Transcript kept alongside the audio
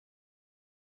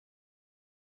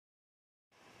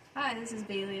Hi, this is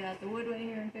Bailey at the Woodway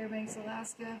here in Fairbanks,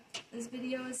 Alaska. This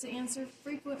video is to answer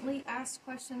frequently asked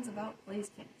questions about blaze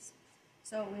kings.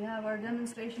 So we have our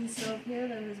demonstration stove here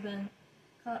that has been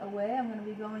cut away. I'm going to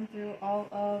be going through all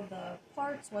of the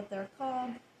parts, what they're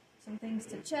called, some things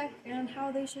to check, and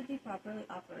how they should be properly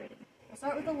operating. We'll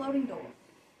start with the loading door.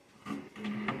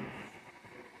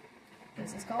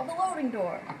 This is called the loading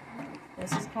door.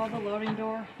 This is called the loading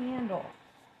door handle.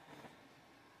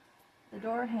 The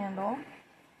door handle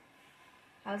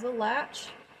has a latch,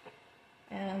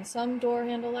 and some door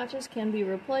handle latches can be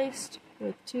replaced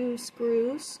with 2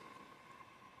 screws.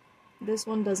 This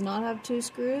one does not have 2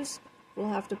 screws. We'll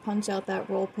have to punch out that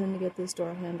roll pin to get this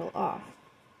door handle off.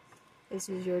 This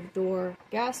is your door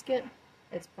gasket.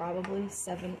 It's probably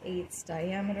 7/8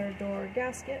 diameter door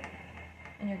gasket.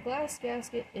 And your glass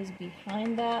gasket is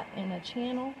behind that in a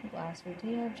channel, glass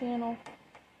retainer channel.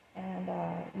 And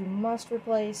you must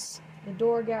replace the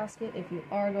door gasket if you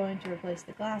are going to replace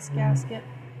the glass gasket.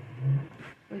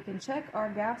 We can check our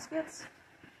gaskets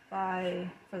for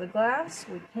the glass.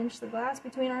 We pinch the glass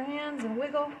between our hands and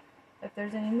wiggle. If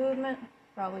there's any movement,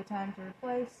 probably time to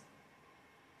replace.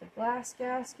 The glass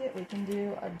gasket, we can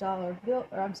do a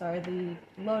the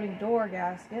loading door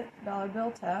gasket, dollar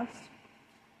bill test.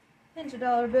 Pinch a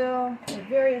dollar bill at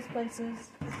various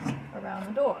places around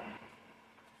the door.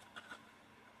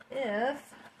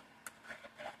 If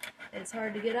it's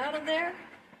hard to get out of there,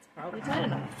 it's probably tight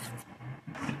enough.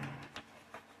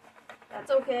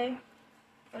 That's okay.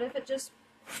 But if it just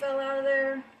fell out of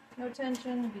there, no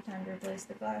tension, it'd be time to replace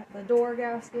the door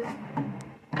gasket.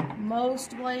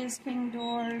 Most Blaze King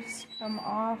doors come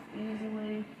off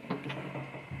easily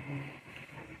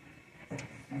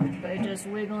by just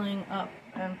wiggling up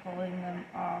and pulling them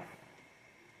off.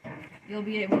 You'll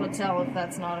be able to tell if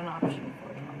that's not an option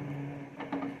for you.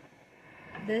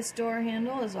 This door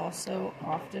handle is also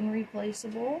often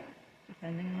replaceable.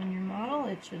 Depending on your model,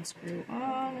 it should screw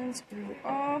on and screw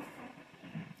off.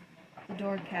 The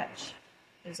door catch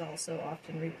is also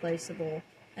often replaceable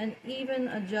and even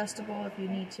adjustable if you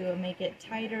need to make it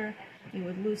tighter. You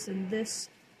would loosen this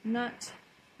nut,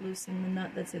 loosen the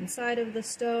nut that's inside of the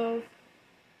stove,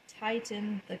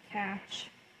 tighten the catch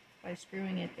by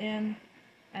screwing it in,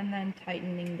 and then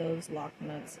tightening those lock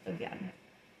nuts again.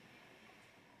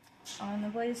 On the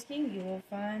Blaze King, you will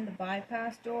find the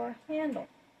bypass door handle.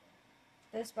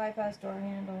 This bypass door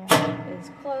handle is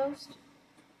closed.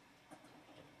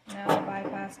 Now the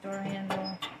bypass door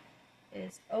handle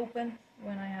is open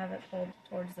when I have it pulled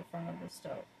towards the front of the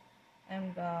stove.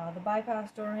 And the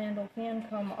bypass door handle can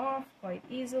come off quite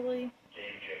easily,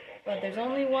 but there's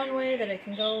only one way that it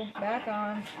can go back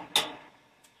on.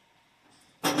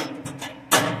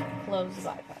 Close the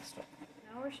bypass door.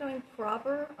 Now we're showing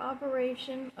proper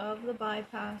operation of the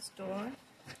bypass door.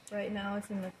 Right now it's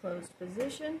in the closed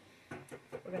position.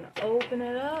 We're going to open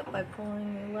it up by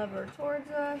pulling the lever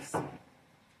towards us.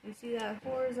 You see that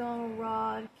horizontal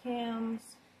rod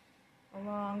cams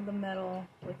along the metal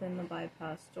within the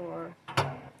bypass door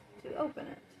to open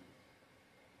it.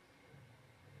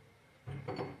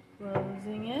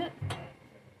 Closing it,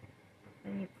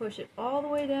 and you push it all the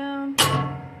way down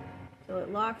till it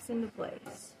locks into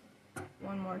place.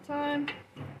 One more time.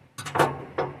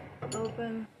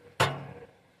 Open.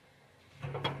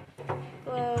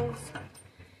 Close.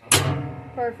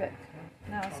 Perfect.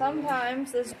 Now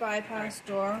sometimes this bypass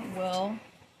door will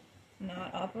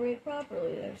not operate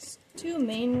properly. There's 2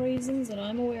 main reasons that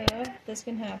I'm aware of this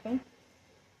can happen.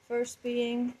 First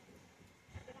being,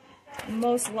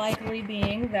 most likely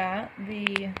being that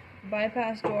the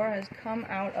bypass door has come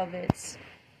out of its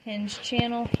hinge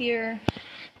channel here.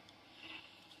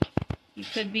 You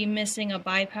could be missing a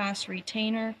bypass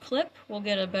retainer clip. We'll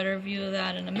get a better view of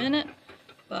that in a minute.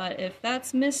 But if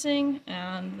that's missing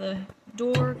and the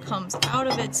door comes out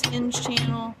of its hinge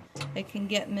channel, it can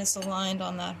get misaligned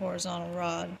on that horizontal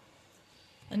rod.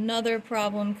 Another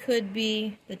problem could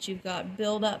be that you've got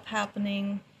buildup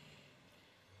happening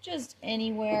just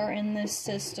anywhere in this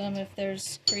system. If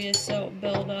there's creosote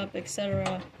buildup,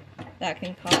 etc., that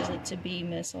can cause it to be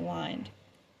misaligned.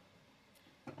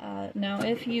 Now,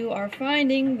 if you are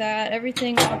finding that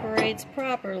everything operates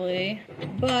properly,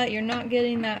 but you're not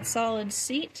getting that solid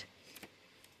seat,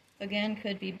 again,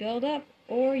 could be buildup,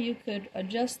 or you could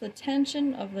adjust the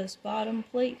tension of this bottom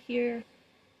plate here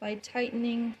by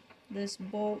tightening this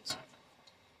bolt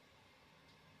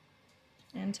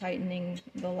and tightening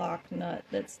the lock nut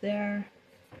that's there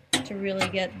to really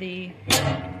get the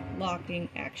locking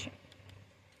action.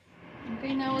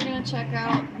 Okay, now we're going to check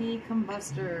out the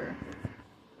combustor.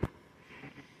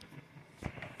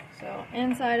 So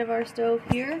inside of our stove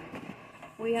here,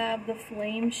 we have the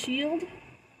flame shield.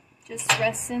 Just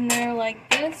rests in there like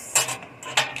this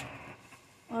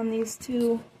on these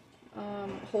two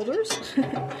holders.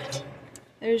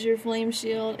 There's your flame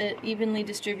shield. It evenly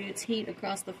distributes heat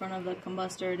across the front of the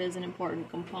combustor. It is an important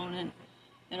component.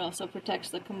 It also protects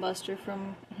the combustor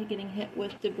from getting hit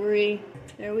with debris.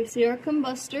 There we see our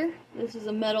combustor. This is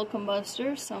a metal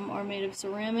combustor. Some are made of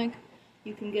ceramic.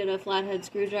 You can get a flathead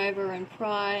screwdriver and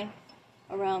pry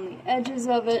around the edges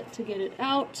of it to get it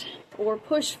out, or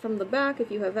push from the back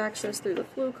if you have access through the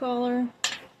flue collar.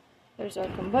 There's our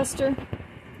combustor.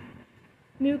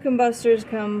 New combustors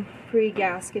come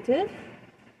pre-gasketed,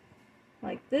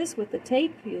 like this with the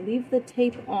tape. You leave the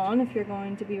tape on if you're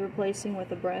going to be replacing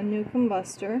with a brand new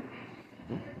combustor.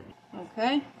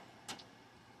 Okay.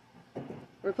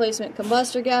 Replacement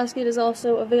combustor gasket is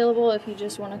also available if you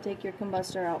just want to take your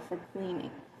combustor out for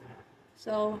cleaning.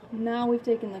 So now we've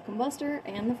taken the combustor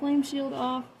and the flame shield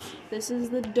off. This is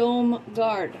the dome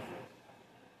guard.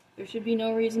 There should be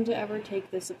no reason to ever take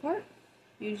this apart.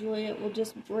 Usually it will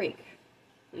just break.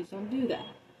 Please don't do that.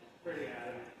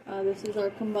 This is our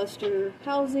combustor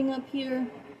housing up here,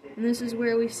 and this is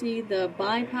where we see the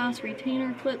bypass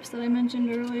retainer clips that I mentioned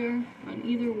earlier on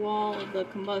either wall of the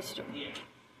combustor.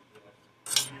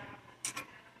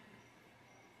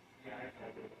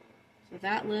 So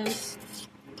that lives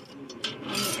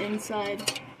on the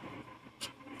inside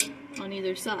on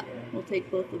either side. We'll take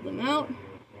both of them out.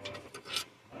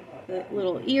 The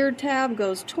little ear tab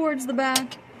goes towards the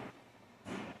back.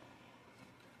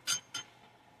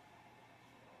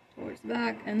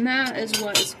 And that is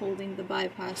what is holding the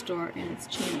bypass door in its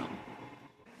channel.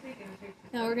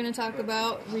 Now we're going to talk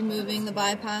about removing the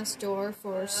bypass door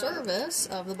for service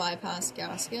of the bypass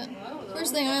gasket.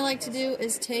 First thing I like to do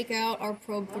is take out our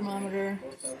probe thermometer.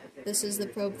 This is the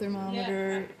probe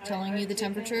thermometer telling you the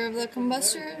temperature of the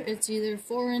combustor. It's either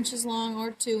 4 inches long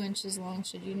or 2 inches long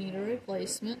should you need a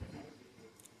replacement.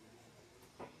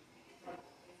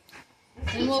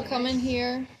 Then we'll come in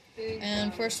here,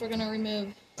 and first we're going to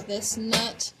remove this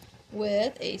nut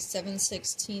with a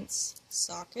 7/16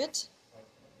 socket.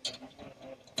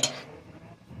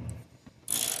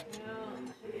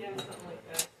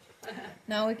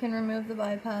 Now we can remove the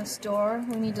bypass door.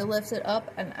 We need to lift it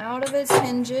up and out of its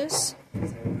hinges.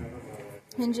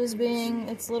 Hinges being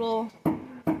its little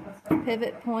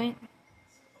pivot point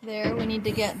there. We need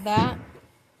to get that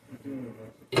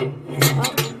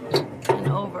up and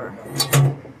over.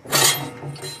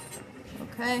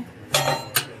 Okay.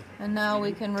 And now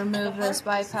we can remove this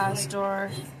bypass door.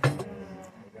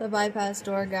 The bypass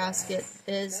door gasket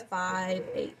is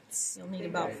 5/8. You'll need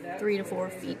about 3 to 4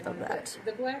 feet of that.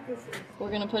 We're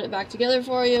going to put it back together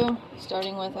for you,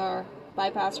 starting with our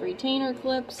bypass retainer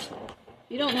clips. If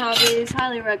you don't have these,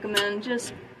 highly recommend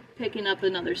just picking up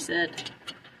another set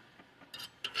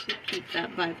to keep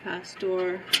that bypass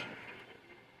door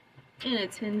in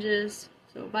its hinges.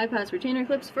 So bypass retainer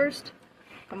clips first.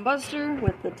 Combustor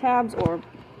with the tabs or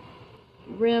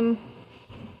rim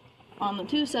on the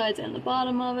two sides and the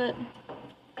bottom of it,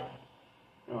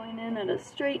 going in at a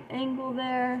straight angle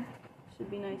there,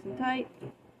 should be nice and tight.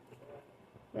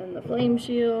 Then the flame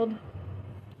shield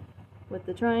with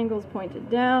the triangles pointed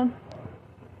down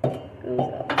goes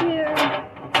up here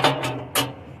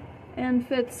and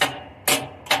fits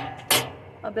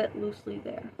a bit loosely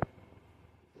there.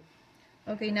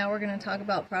 Okay, now we're going to talk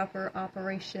about proper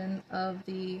operation of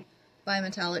the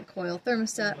Bimetallic coil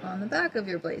thermostat on the back of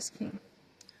your Blaze King.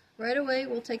 Right away,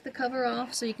 we'll take the cover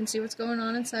off so you can see what's going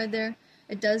on inside there.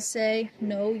 It does say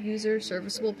no user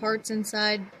serviceable parts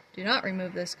inside. Do not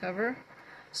remove this cover.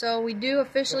 So we do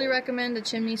officially recommend a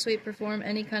chimney sweep perform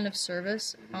any kind of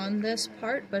service on this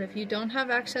part, but if you don't have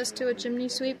access to a chimney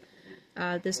sweep,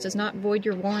 this does not void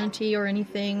your warranty or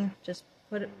anything. Just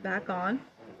put it back on.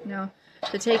 Now,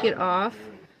 to take it off,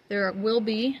 there will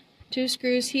be 2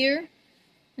 screws here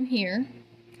and here.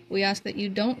 We ask that you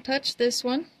don't touch this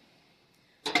one.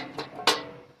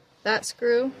 That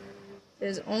screw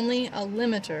is only a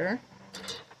limiter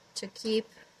to keep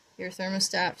your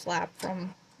thermostat flap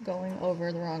from going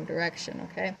over the wrong direction,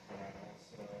 okay?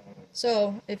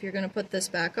 So, if you're going to put this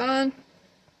back on,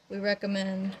 we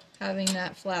recommend having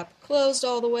that flap closed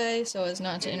all the way so as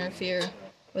not to interfere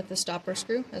with the stopper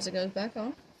screw as it goes back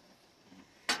on.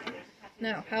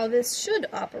 Now, how this should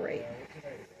operate.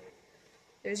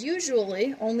 There's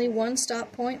usually only one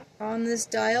stop point on this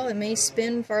dial. It may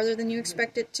spin farther than you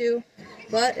expect it to,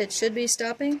 but it should be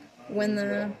stopping when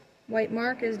the white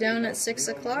mark is down at 6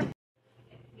 o'clock.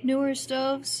 Newer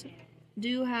stoves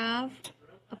do have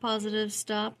a positive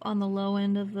stop on the low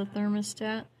end of the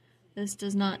thermostat. This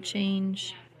does not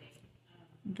change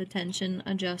the tension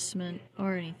adjustment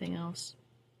or anything else.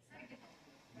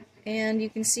 And you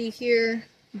can see here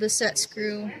the set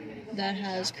screw that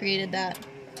has created that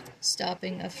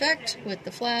stopping effect with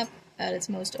the flap at its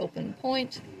most open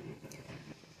point.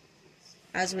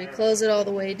 As we close it all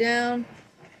the way down,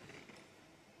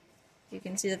 you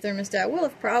can see the thermostat will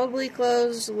have probably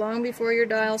closed long before your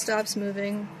dial stops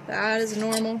moving. That is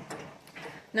normal.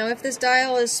 Now if this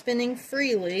dial is spinning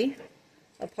freely,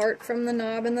 apart from the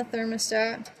knob and the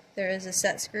thermostat, there is a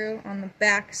set screw on the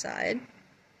back side,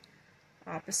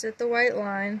 opposite the white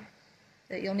line,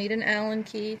 that you'll need an Allen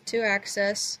key to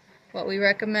access. What we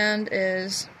recommend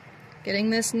is getting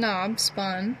this knob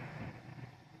spun,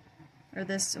 or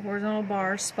this horizontal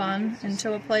bar spun,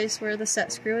 into a place where the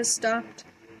set screw is stopped.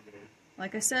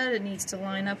 Like I said, it needs to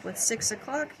line up with 6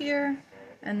 o'clock here,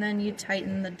 and then you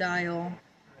tighten the dial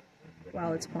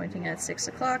while it's pointing at 6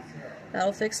 o'clock.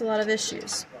 That'll fix a lot of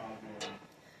issues.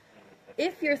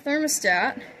 If your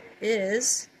thermostat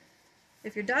is,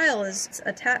 if your dial is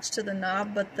attached to the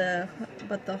knob but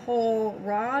the whole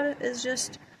rod is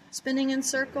just spinning in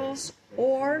circles,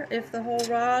 or if the whole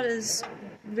rod is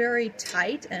very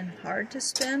tight and hard to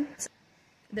spin,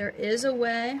 there is a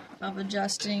way of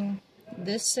adjusting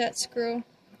this set screw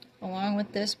along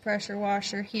with this pressure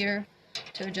washer here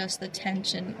to adjust the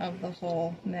tension of the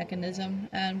whole mechanism,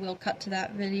 and we'll cut to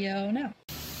that video now.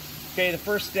 Okay, the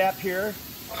first step here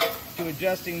to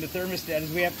adjusting the thermostat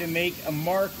is we have to make a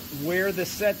mark where the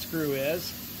set screw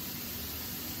is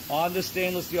on the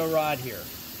stainless steel rod here.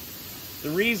 The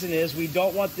reason is we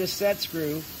don't want this set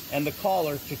screw and the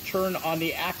collar to turn on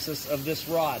the axis of this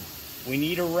rod. We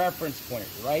need a reference point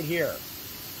right here.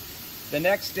 The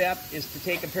next step is to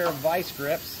take a pair of vice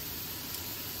grips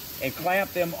and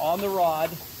clamp them on the rod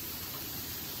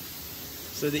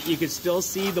so that you can still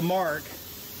see the mark.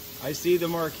 I see the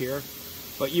mark here,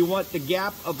 but you want the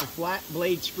gap of a flat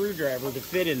blade screwdriver to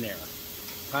fit in there,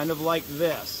 kind of like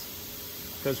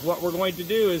this. Because what we're going to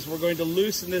do is we're going to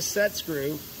loosen this set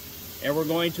screw and we're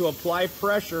going to apply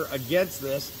pressure against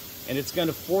this, and it's going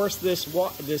to force this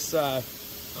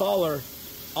collar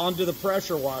onto the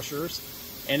pressure washers,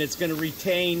 and it's going to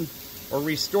retain or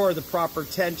restore the proper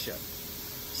tension.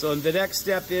 So the next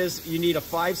step is you need a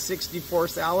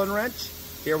 5/64 Allen wrench.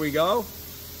 Here we go.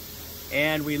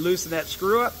 And we loosen that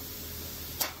screw up.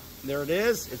 There it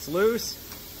is, it's loose.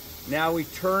 Now we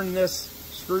turn this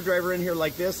screwdriver in here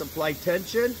like this, apply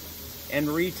tension, and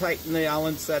retighten the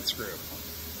Allen set screw.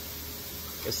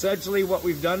 Essentially what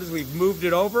we've done is we've moved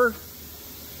it over,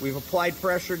 we've applied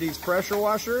pressure to these pressure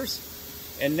washers,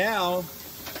 and now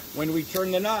when we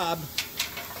turn the knob,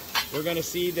 we're going to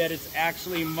see that it's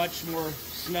actually much more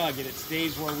snug and it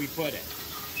stays where we put it.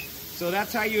 So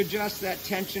that's how you adjust that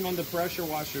tension on the pressure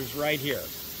washers right here.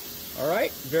 All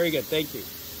right, very good, thank you.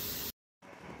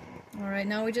 All right,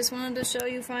 now we just wanted to show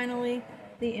you finally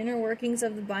the inner workings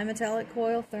of the bimetallic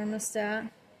coil thermostat.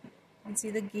 You can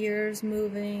see the gears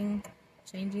moving,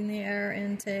 changing the air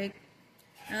intake.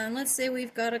 And let's say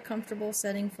we've got a comfortable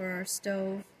setting for our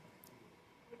stove.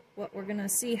 What we're going to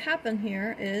see happen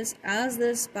here is as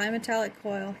this bimetallic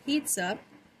coil heats up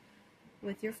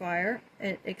with your fire,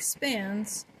 it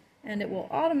expands and it will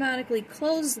automatically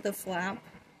close the flap,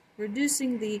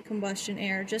 reducing the combustion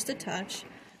air just a touch.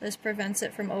 This prevents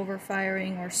it from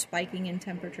overfiring or spiking in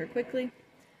temperature quickly.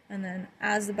 And then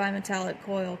as the bimetallic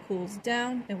coil cools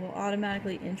down, it will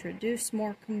automatically introduce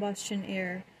more combustion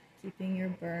air, keeping your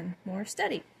burn more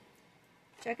steady.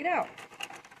 Check it out.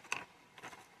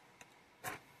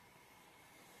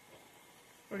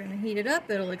 We're going to heat it up,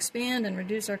 it'll expand and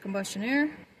reduce our combustion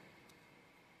air.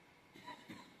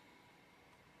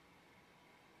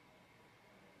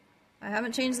 I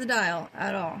haven't changed the dial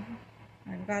at all.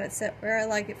 I've got it set where I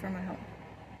like it for my home.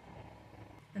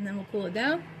 And then we'll cool it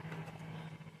down.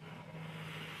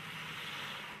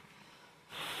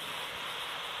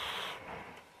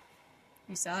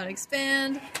 You saw it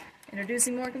expand,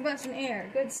 introducing more combustion air.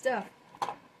 Good stuff.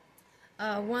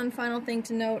 One final thing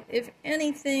to note, if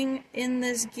anything in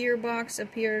this gearbox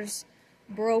appears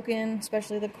broken,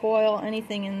 especially the coil,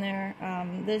 anything in there,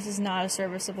 this is not a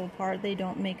serviceable part. They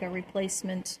don't make a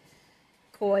replacement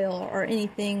coil or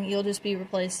anything. You'll just be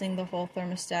replacing the whole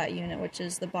thermostat unit, which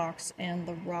is the box and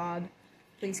the rod.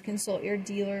 Please consult your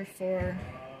dealer for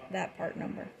that part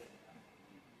number.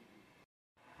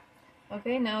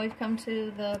 Okay, now we've come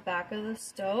to the back of the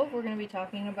stove. We're going to be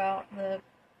talking about the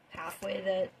pathway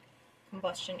that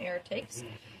combustion air takes.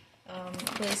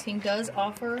 Blaze King does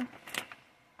offer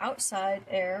outside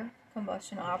air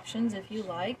combustion options if you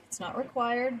like. It's not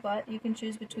required, but you can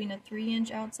choose between a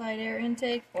 3-inch outside air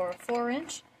intake or a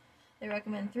 4-inch. They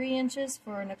recommend 3 inches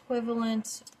for an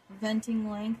equivalent venting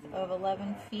length of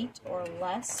 11 feet or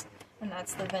less. and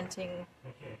that's the venting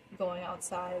going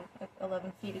outside,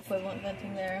 11 feet equivalent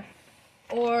venting there.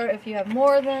 Or if you have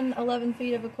more than 11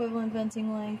 feet of equivalent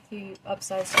venting length, you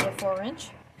upsize to a 4-inch.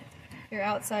 Your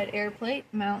outside air plate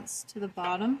mounts to the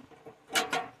bottom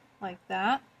like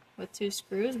that with 2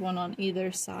 screws, one on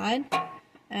either side,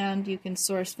 and you can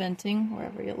source venting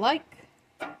wherever you like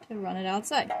to run it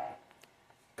outside.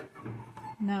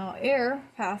 Now air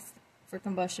path for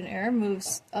combustion air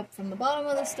moves up from the bottom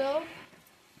of the stove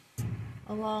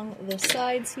along the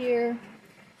sides here,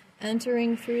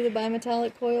 entering through the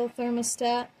bimetallic coil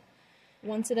thermostat.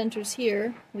 Once it enters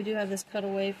here, we do have this cut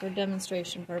away for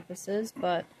demonstration purposes,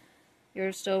 but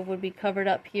your stove would be covered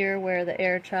up here where the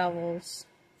air travels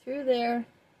through there,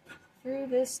 through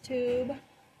this tube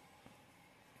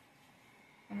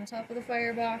on the top of the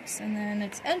firebox, and then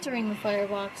it's entering the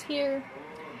firebox here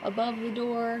above the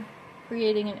door,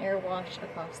 creating an air wash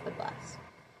across the glass.